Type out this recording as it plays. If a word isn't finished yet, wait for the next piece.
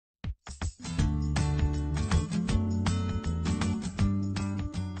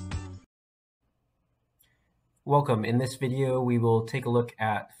Welcome. In this video, we will take a look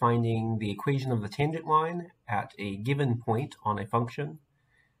at finding the equation of the tangent line at a given point on a function.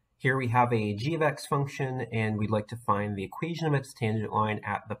 Here we have a g of x function, and we'd like to find the equation of its tangent line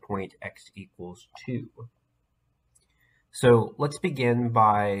at the point x equals 2. So let's begin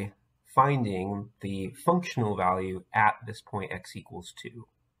by finding the functional value at this point x equals 2.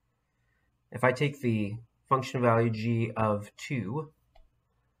 If I take the function value g of 2,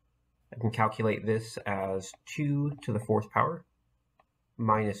 I can calculate this as 2 to the fourth power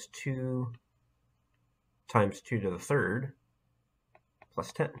minus 2 times 2 to the third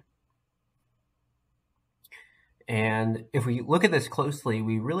plus 10. And if we look at this closely,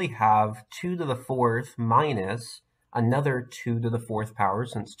 we really have 2 to the fourth minus another 2 to the fourth power,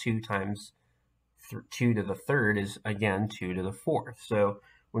 since 2 times 2 to the third is, again, 2 to the fourth. So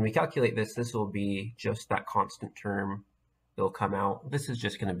when we calculate this, this will be just that constant term. It'll come out. This is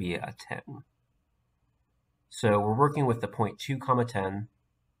just going to be a 10. So we're working with the point 2, 10.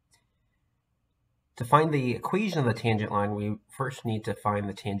 To find the equation of the tangent line, we first need to find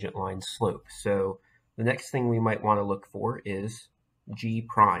the tangent line slope. So the next thing we might want to look for is g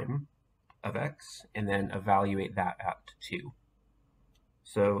prime of x, and then evaluate that at 2.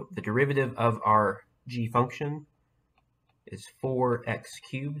 So the derivative of our g function is 4x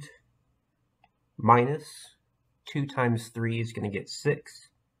cubed minus 2 times 3 is going to get 6,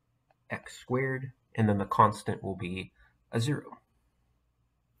 x squared, and then the constant will be a 0.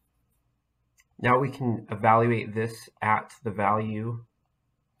 Now we can evaluate this at the value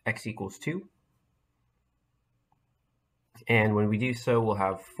x equals 2. And when we do so, we'll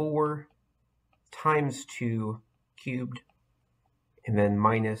have 4 times 2 cubed, and then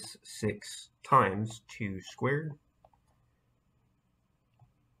minus 6 times 2 squared.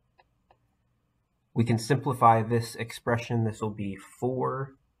 We can simplify this expression. This will be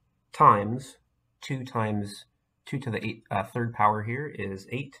 4 times 2 to the third power here is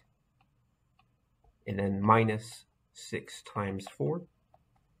 8. And then minus 6 times 4.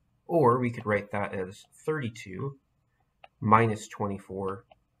 Or we could write that as 32 minus 24,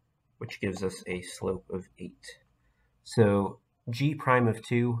 which gives us a slope of 8. So g prime of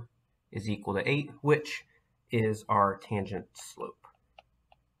 2 is equal to 8, which is our tangent slope.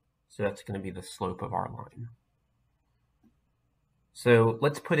 So that's going to be the slope of our line. So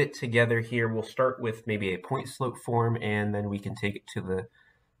let's put it together here. We'll start with maybe a point slope form, and then we can take it to the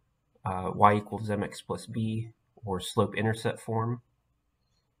y equals mx plus b, or slope intercept form.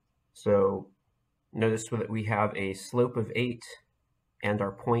 So notice that we have a slope of 8, and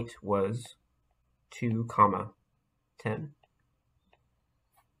our point was 2, 10.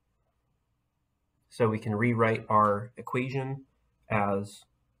 So we can rewrite our equation as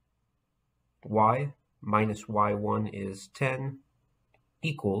y minus y1 is 10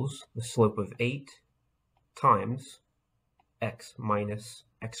 equals the slope of 8 times x minus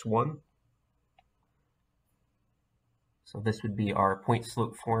x1. So this would be our point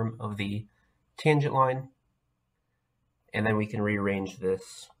slope form of the tangent line. And then we can rearrange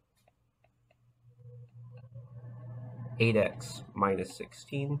this 8x minus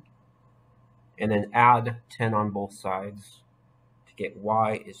 16, and then add 10 on both sides to get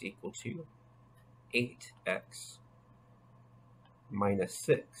y is equal to 8x minus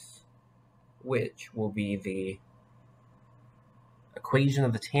 6, which will be the equation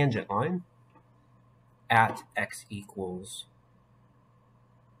of the tangent line at x equals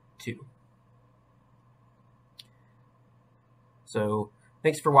 2. So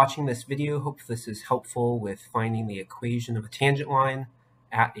thanks for watching this video. Hope this is helpful with finding the equation of a tangent line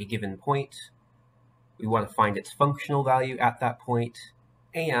at a given point. We want to find its functional value at that point,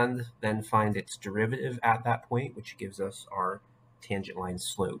 and then find its derivative at that point, which gives us our tangent line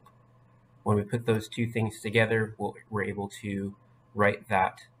slope. When we put those two things together, we're able to write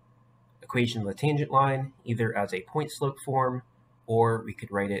that equation of the tangent line either as a point slope form, or we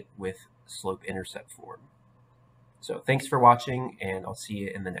could write it with slope intercept form. So thanks for watching, and I'll see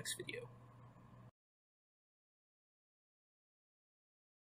you in the next video.